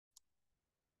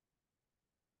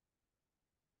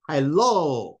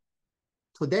Hello.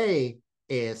 Today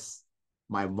is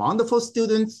my wonderful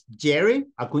students, Jerry,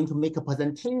 are going to make a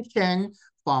presentation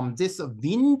from this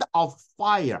Wind of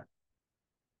Fire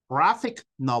graphic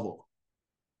novel.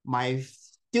 My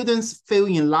students fell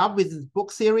in love with this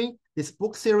book series. This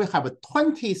book series have a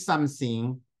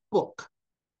 20-something book.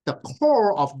 The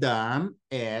core of them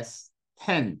is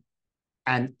 10.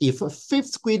 And if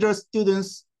fifth grader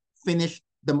students finish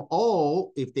them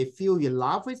all, if they feel in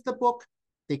love with the book,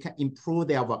 they can improve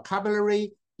their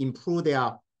vocabulary, improve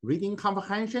their reading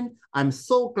comprehension. I'm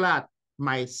so glad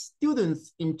my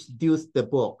students introduced the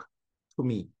book to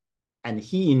me and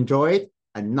he enjoyed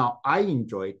and now I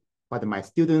enjoyed, but my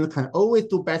students can always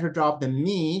do better job than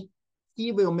me.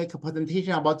 He will make a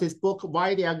presentation about this book,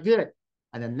 why they are good.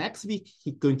 And then next week,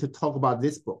 he's going to talk about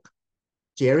this book.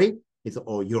 Jerry, it's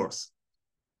all yours.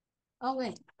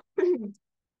 Okay.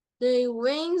 The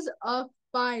Wings of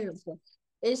Fire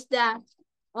is that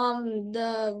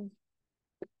the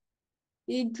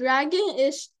dragon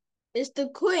is the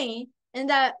queen, and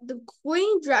that the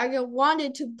queen dragon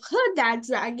wanted to put that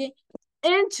dragon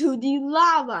into the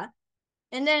lava,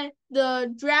 and then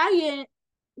the dragon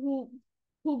who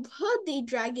put the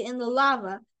dragon in the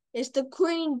lava is the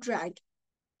queen dragon,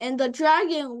 and the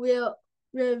dragon will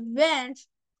revenge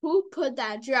who put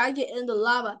that dragon in the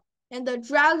lava, and the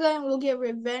dragon will get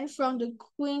revenge from the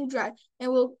queen dragon,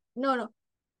 and will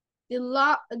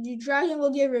the dragon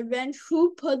will get revenge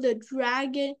who put the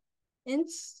dragon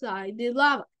inside the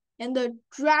lava, and the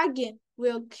dragon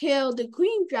will kill the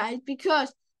queen dragon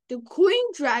because the queen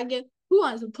dragon who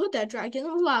wants to put that dragon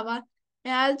in the lava,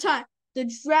 and at the time the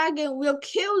dragon will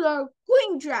kill the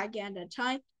queen dragon at the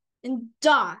time and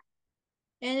die.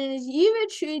 And it is even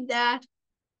true that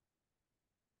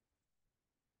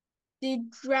the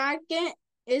dragon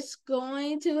is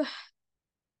going to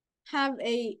have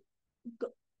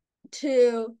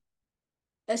to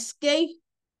escape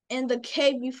in the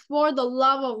cave before the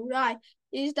lava rise.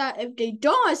 Is that if they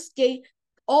don't escape,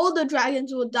 all the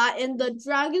dragons will die, and the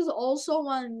dragons also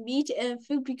want meat and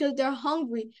food because they're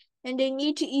hungry and they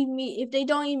need to eat meat. If they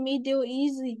don't eat meat, they will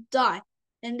easily die.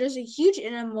 And there's a huge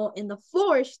animal in the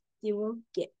forest they will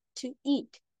get to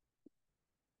eat.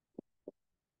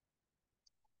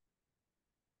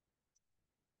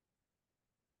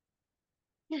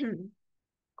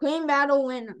 Queen Battle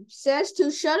Winner says to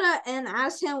shut up and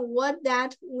ask him what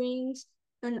that wings.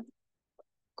 And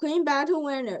Queen Battle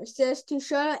Winner says to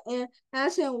shut up and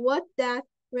ask him what that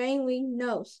RainWing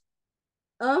knows.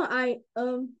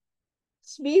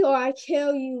 Speak or I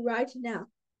kill you right now.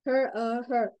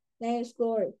 Her name is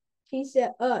Glory. She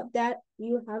said, that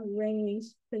you have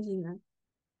RainWings prisoner.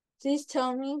 Please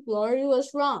tell me Glory was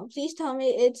wrong. Please tell me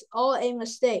it's all a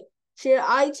mistake. Should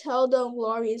I tell them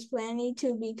Glory is planning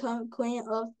to become queen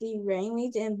of the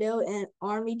RainWings and build an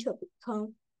army to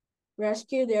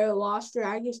rescue their lost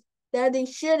dragons? That they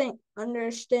shouldn't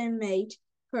underestimate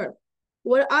her.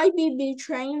 Would I be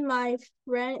betraying my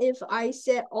friend if I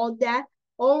said all that?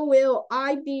 Or will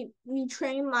I be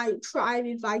betraying my tribe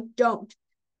if I don't?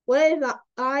 What if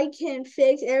I can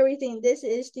fix everything? This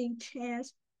is the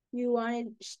chance you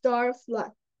wanted,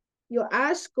 Starfly. You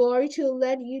asked Glory to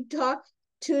let you talk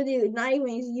to the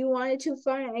NightWings. You wanted to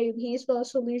find a peaceful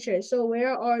solution. So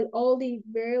where are all the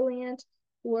brilliant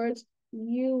words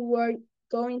you were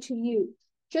going to use?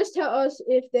 Just tell us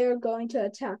if they're going to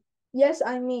attack. Yes,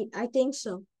 I think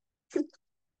so.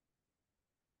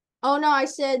 Oh no, I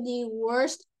said the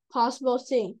worst possible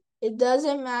thing. It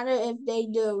doesn't matter if they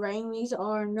do. RainWings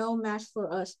are no match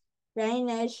for us.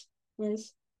 RainWings,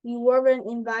 you weren't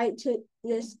invited to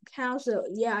this council.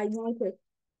 Yeah, I know it.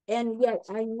 And yet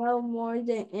I know more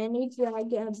than any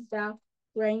dragon about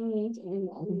RainWings and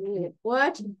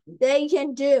what they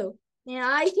can do. And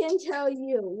I can tell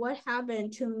you what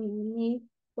happened to me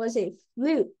was a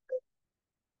fluke.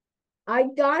 I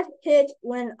got hit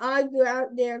when I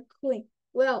grabbed their queen.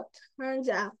 Well, turns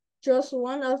out just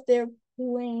one of their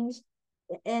queens,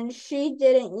 and she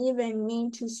didn't even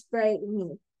mean to spray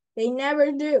me. They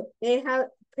never do. They have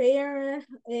Pyrrhia,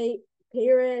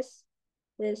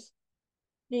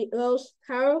 the most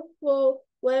powerful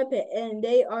weapon, and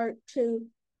they are too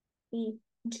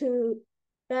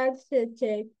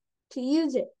pathetic to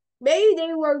use it. Maybe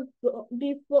they were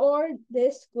before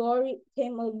this Glory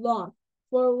came along.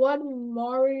 For what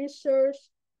Mauricer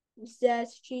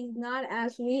says, she's not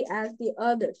as weak as the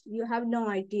others. You have no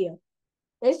idea.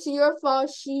 It's your fault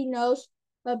she knows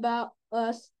about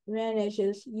us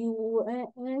vanishes. You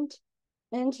went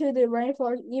into the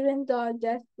rainforest even though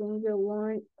Deathbringer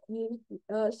warned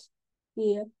us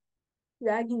the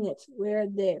dragons were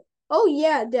there. Oh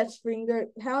yeah, Deathbringer,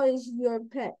 how is your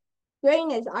pet?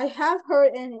 Greatness, I have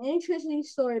heard an interesting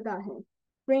story about him.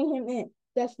 Bring him in,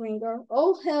 Death Ringer.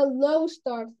 Oh, hello,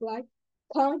 Starflight.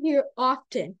 Come here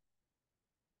often.